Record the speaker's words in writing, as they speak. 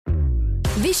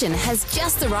Vision has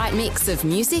just the right mix of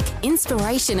music,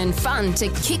 inspiration and fun to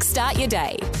kickstart your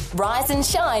day. Rise and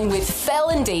shine with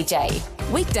Fel and DJ.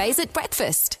 Weekdays at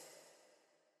breakfast.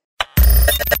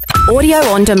 Audio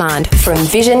on demand from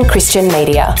Vision Christian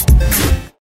Media.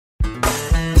 We've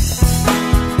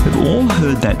all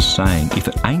heard that saying, if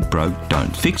it ain't broke,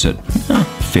 don't fix it.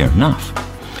 Fair enough.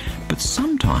 But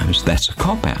sometimes that's a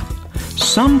cop-out.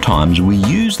 Sometimes we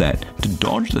use that to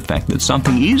dodge the fact that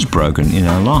something is broken in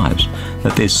our lives,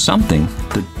 that there's something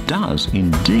that does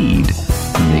indeed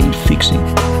need fixing.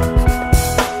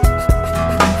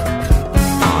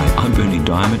 Hi, I'm Bernie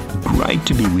Diamond. Great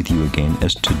to be with you again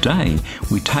as today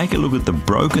we take a look at the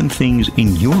broken things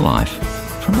in your life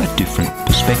from a different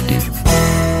perspective.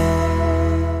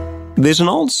 There's an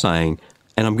old saying,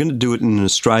 and I'm going to do it in an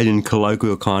Australian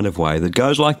colloquial kind of way, that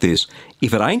goes like this: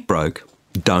 if it ain't broke,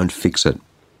 don't fix it.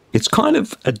 It's kind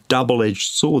of a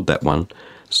double-edged sword, that one.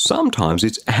 Sometimes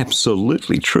it's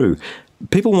absolutely true.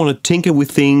 People want to tinker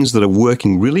with things that are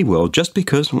working really well just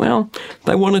because, well,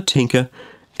 they want to tinker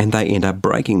and they end up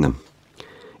breaking them.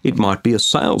 It might be a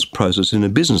sales process in a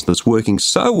business that's working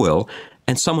so well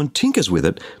and someone tinkers with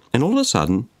it and all of a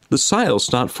sudden the sales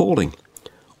start falling.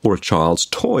 Or a child's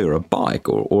toy or a bike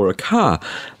or a car.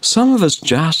 Some of us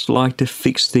just like to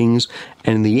fix things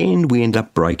and in the end we end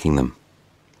up breaking them.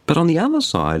 But on the other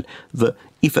side, the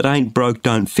if it ain't broke,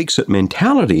 don't fix it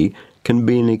mentality can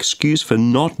be an excuse for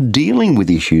not dealing with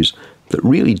issues that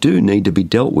really do need to be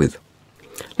dealt with.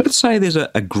 Let's say there's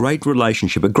a great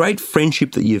relationship, a great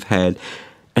friendship that you've had,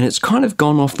 and it's kind of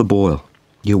gone off the boil.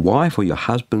 Your wife or your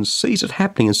husband sees it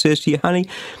happening and says to you, honey,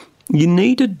 you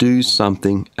need to do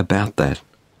something about that.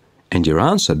 And your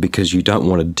answer, because you don't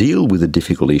want to deal with a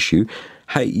difficult issue,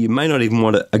 hey, you may not even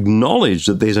want to acknowledge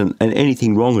that there's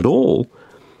anything wrong at all.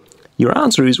 Your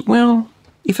answer is, well,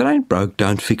 if it ain't broke,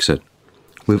 don't fix it.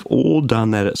 We've all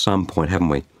done that at some point, haven't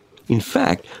we? In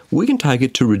fact, we can take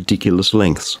it to ridiculous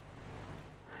lengths.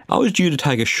 I was due to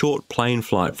take a short plane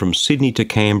flight from Sydney to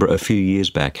Canberra a few years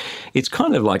back. It's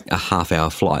kind of like a half-hour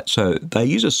flight, so they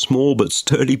use a small but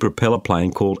sturdy propeller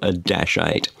plane called a Dash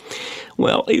 8.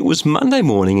 Well, it was Monday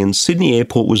morning and Sydney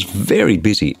Airport was very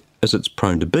busy, as it's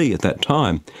prone to be at that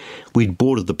time. We'd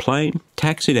boarded the plane,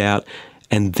 taxied out,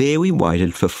 and there we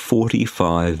waited for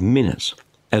 45 minutes.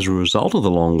 As a result of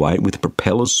the long wait, with the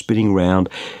propellers spinning round,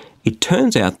 it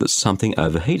turns out that something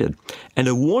overheated, and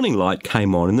a warning light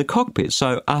came on in the cockpit.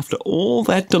 So after all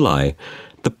that delay,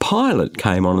 the pilot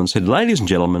came on and said, ladies and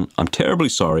gentlemen, I'm terribly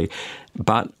sorry,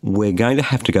 but we're going to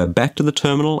have to go back to the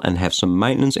terminal and have some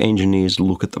maintenance engineers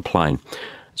look at the plane.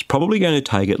 It's probably going to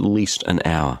take at least an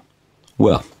hour.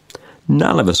 Well,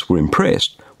 none of us were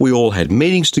impressed. We all had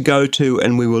meetings to go to,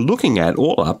 and we were looking at,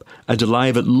 all up, a delay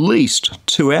of at least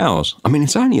 2 hours. I mean,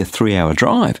 it's only a 3-hour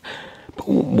drive. But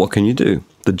what can you do?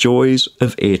 The joys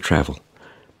of air travel.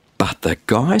 But the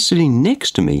guy sitting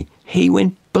next to me, he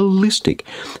went ballistic.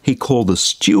 He called the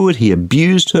steward, he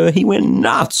abused her, he went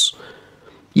nuts.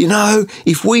 You know,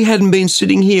 if we hadn't been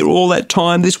sitting here all that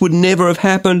time, this would never have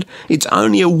happened. It's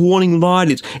only a warning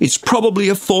light. It's probably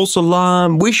a false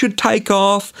alarm. We should take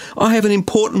off. I have an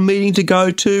important meeting to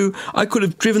go to. I could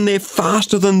have driven there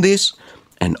faster than this.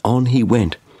 And on he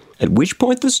went. At which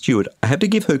point the steward, I have to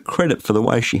give her credit for the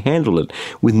way she handled it,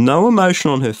 with no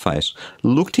emotion on her face,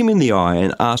 looked him in the eye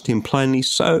and asked him plainly,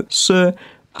 so, sir,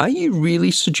 are you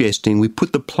really suggesting we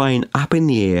put the plane up in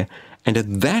the air and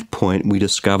at that point we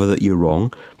discover that you're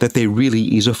wrong, that there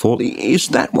really is a fault? Is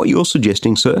that what you're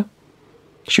suggesting, sir?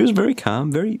 She was very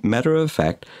calm, very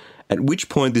matter-of-fact, at which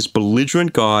point this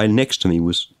belligerent guy next to me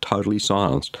was totally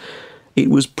silenced. It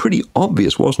was pretty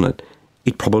obvious, wasn't it?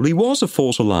 It probably was a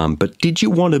false alarm, but did you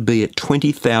want to be at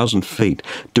 20,000 feet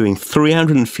doing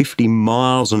 350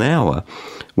 miles an hour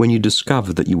when you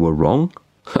discovered that you were wrong?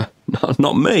 No,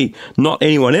 not me, not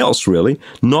anyone else really,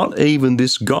 not even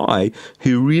this guy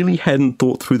who really hadn't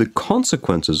thought through the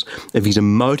consequences of his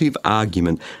emotive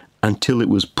argument until it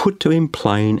was put to him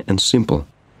plain and simple.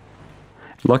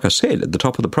 Like I said at the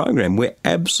top of the program, we're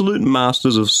absolute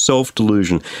masters of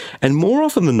self-delusion, and more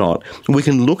often than not, we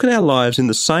can look at our lives in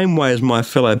the same way as my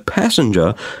fellow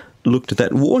passenger looked at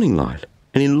that warning light.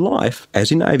 And in life,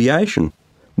 as in aviation,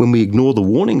 when we ignore the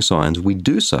warning signs, we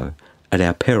do so at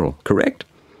our peril, correct?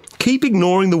 Keep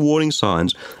ignoring the warning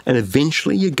signs and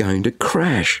eventually you're going to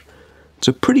crash. It's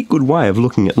a pretty good way of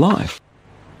looking at life.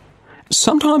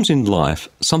 Sometimes in life,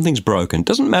 something's broken.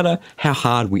 Doesn't matter how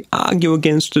hard we argue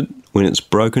against it. When it's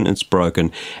broken, it's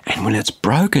broken. And when it's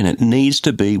broken, it needs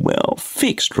to be, well,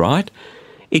 fixed, right?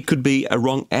 It could be a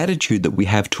wrong attitude that we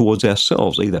have towards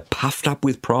ourselves, either puffed up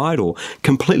with pride or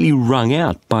completely wrung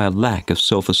out by a lack of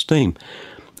self-esteem.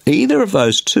 Either of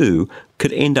those two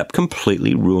could end up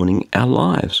completely ruining our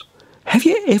lives. Have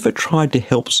you ever tried to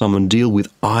help someone deal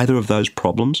with either of those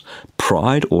problems,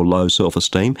 pride or low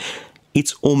self-esteem?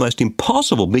 It's almost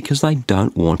impossible because they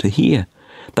don't want to hear.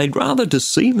 They'd rather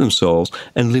deceive themselves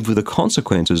and live with the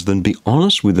consequences than be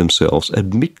honest with themselves,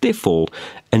 admit their fault,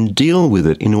 and deal with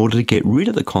it in order to get rid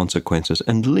of the consequences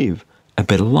and live a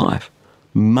better life.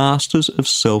 Masters of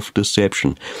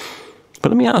self-deception. But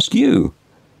let me ask you,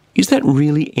 is that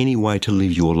really any way to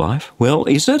live your life? Well,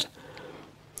 is it?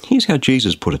 Here's how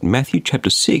Jesus put it, Matthew chapter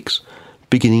 6,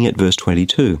 beginning at verse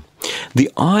 22. The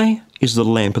eye is the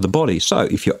lamp of the body. So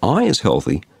if your eye is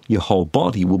healthy, your whole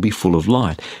body will be full of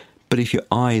light. But if your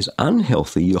eye is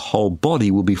unhealthy, your whole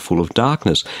body will be full of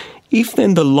darkness. If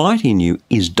then the light in you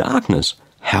is darkness,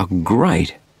 how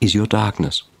great is your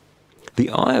darkness? The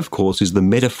eye, of course, is the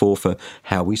metaphor for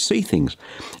how we see things.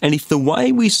 And if the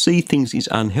way we see things is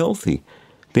unhealthy,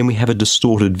 then we have a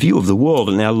distorted view of the world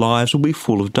and our lives will be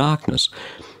full of darkness.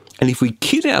 And if we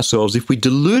kid ourselves, if we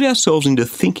delude ourselves into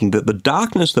thinking that the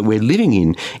darkness that we're living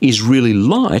in is really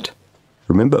light,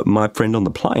 remember my friend on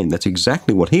the plane, that's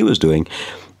exactly what he was doing,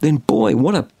 then boy,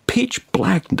 what a pitch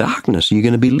black darkness you're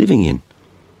going to be living in.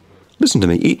 Listen to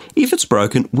me, if it's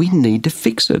broken, we need to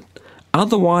fix it.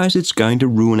 Otherwise, it's going to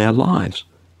ruin our lives.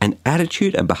 An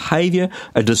attitude, a behaviour,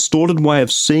 a distorted way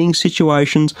of seeing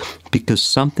situations because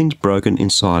something's broken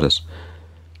inside us.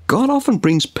 God often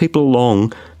brings people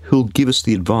along who'll give us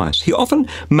the advice. He often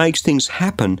makes things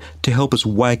happen to help us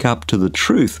wake up to the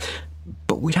truth,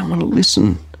 but we don't want to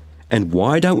listen. And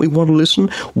why don't we want to listen?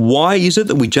 Why is it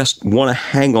that we just want to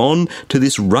hang on to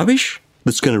this rubbish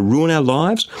that's going to ruin our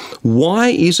lives? Why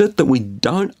is it that we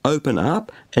don't open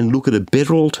up and look at a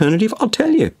better alternative? I'll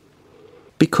tell you.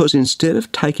 Because instead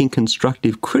of taking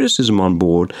constructive criticism on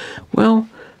board, well,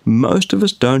 most of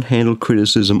us don't handle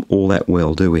criticism all that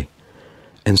well, do we?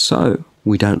 And so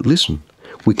we don't listen.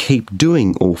 We keep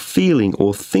doing or feeling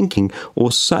or thinking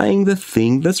or saying the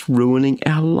thing that's ruining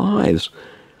our lives.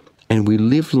 And we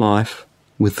live life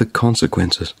with the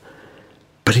consequences.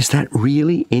 But is that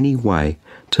really any way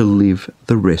to live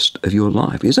the rest of your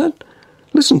life? Is it?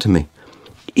 Listen to me.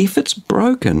 If it's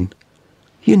broken,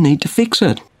 you need to fix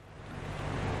it.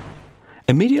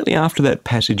 Immediately after that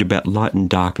passage about light and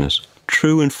darkness,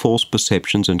 true and false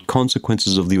perceptions and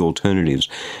consequences of the alternatives,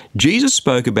 Jesus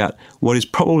spoke about what is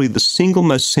probably the single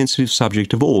most sensitive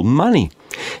subject of all, money.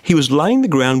 He was laying the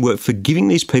groundwork for giving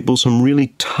these people some really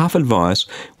tough advice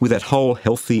with that whole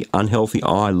healthy, unhealthy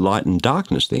eye, light and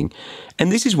darkness thing.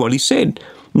 And this is what he said.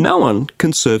 No one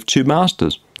can serve two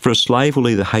masters, for a slave will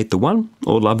either hate the one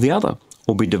or love the other,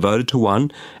 or be devoted to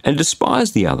one and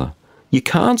despise the other. You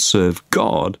can't serve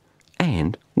God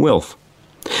and wealth.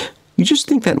 You just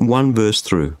think that one verse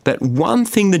through, that one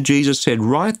thing that Jesus said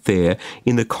right there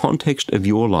in the context of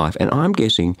your life, and I'm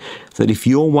guessing that if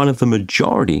you're one of the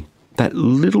majority, that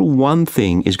little one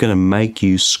thing is going to make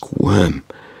you squirm.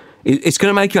 It's going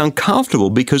to make you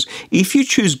uncomfortable because if you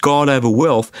choose God over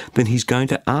wealth, then he's going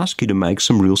to ask you to make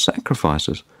some real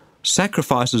sacrifices.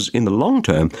 Sacrifices in the long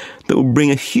term that will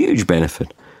bring a huge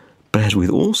benefit. But as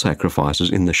with all sacrifices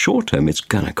in the short term, it's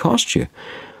going to cost you.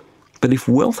 But if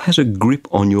wealth has a grip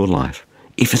on your life,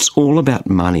 if it's all about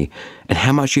money and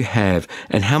how much you have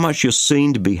and how much you're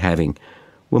seen to be having,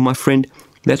 well, my friend,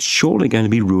 that's surely going to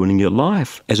be ruining your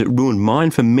life, as it ruined mine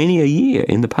for many a year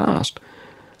in the past.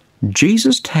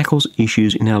 Jesus tackles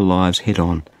issues in our lives head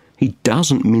on. He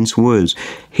doesn't mince words.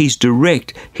 He's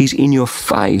direct. He's in your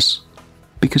face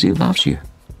because he loves you.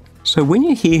 So when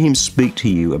you hear him speak to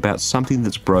you about something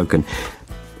that's broken,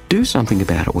 do something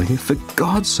about it, will you? For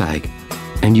God's sake.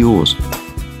 And yours.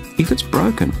 If it's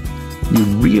broken, you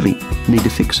really need to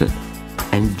fix it.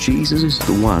 And Jesus is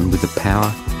the one with the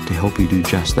power to help you do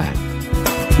just that.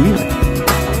 Really.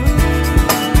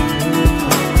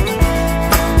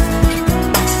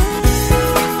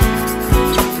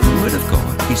 The Word of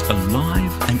God is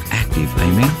alive and active,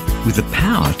 amen? With the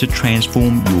power to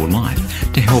transform your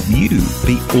life, to help you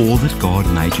be all that God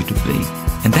made you to be.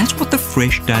 And that's what the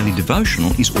Fresh Daily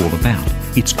Devotional is all about.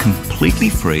 It's completely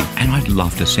free and I'd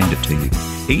love to send it to you.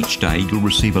 Each day you'll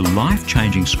receive a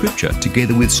life-changing scripture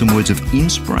together with some words of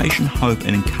inspiration, hope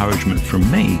and encouragement from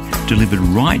me delivered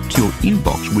right to your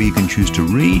inbox where you can choose to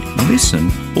read,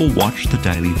 listen or watch the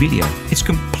daily video. It's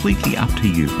completely up to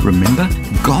you. Remember,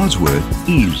 God's Word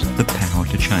is the power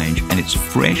to change and it's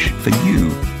fresh for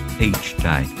you each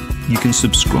day. You can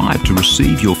subscribe to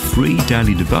receive your free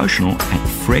daily devotional at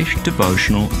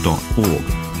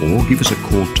freshdevotional.org or give us a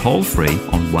call toll-free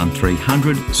on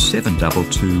 1300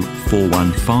 722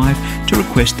 415 to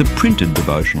request the printed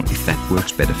devotional if that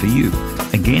works better for you.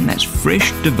 Again, that's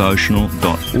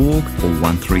freshdevotional.org or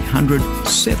 1300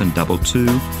 722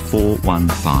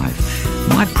 415.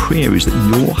 My prayer is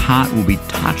that your heart will be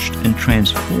touched and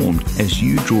transformed as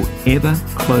you draw ever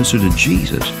closer to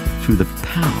Jesus through the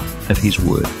power of His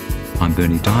Word. I'm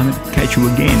Bernie Diamond. Catch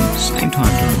you again, same time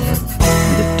tomorrow,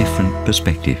 with a different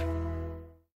perspective.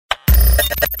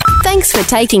 Thanks for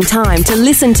taking time to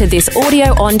listen to this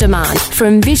audio on demand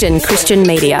from Vision Christian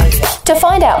Media. To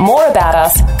find out more about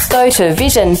us, go to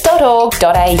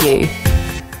vision.org.au.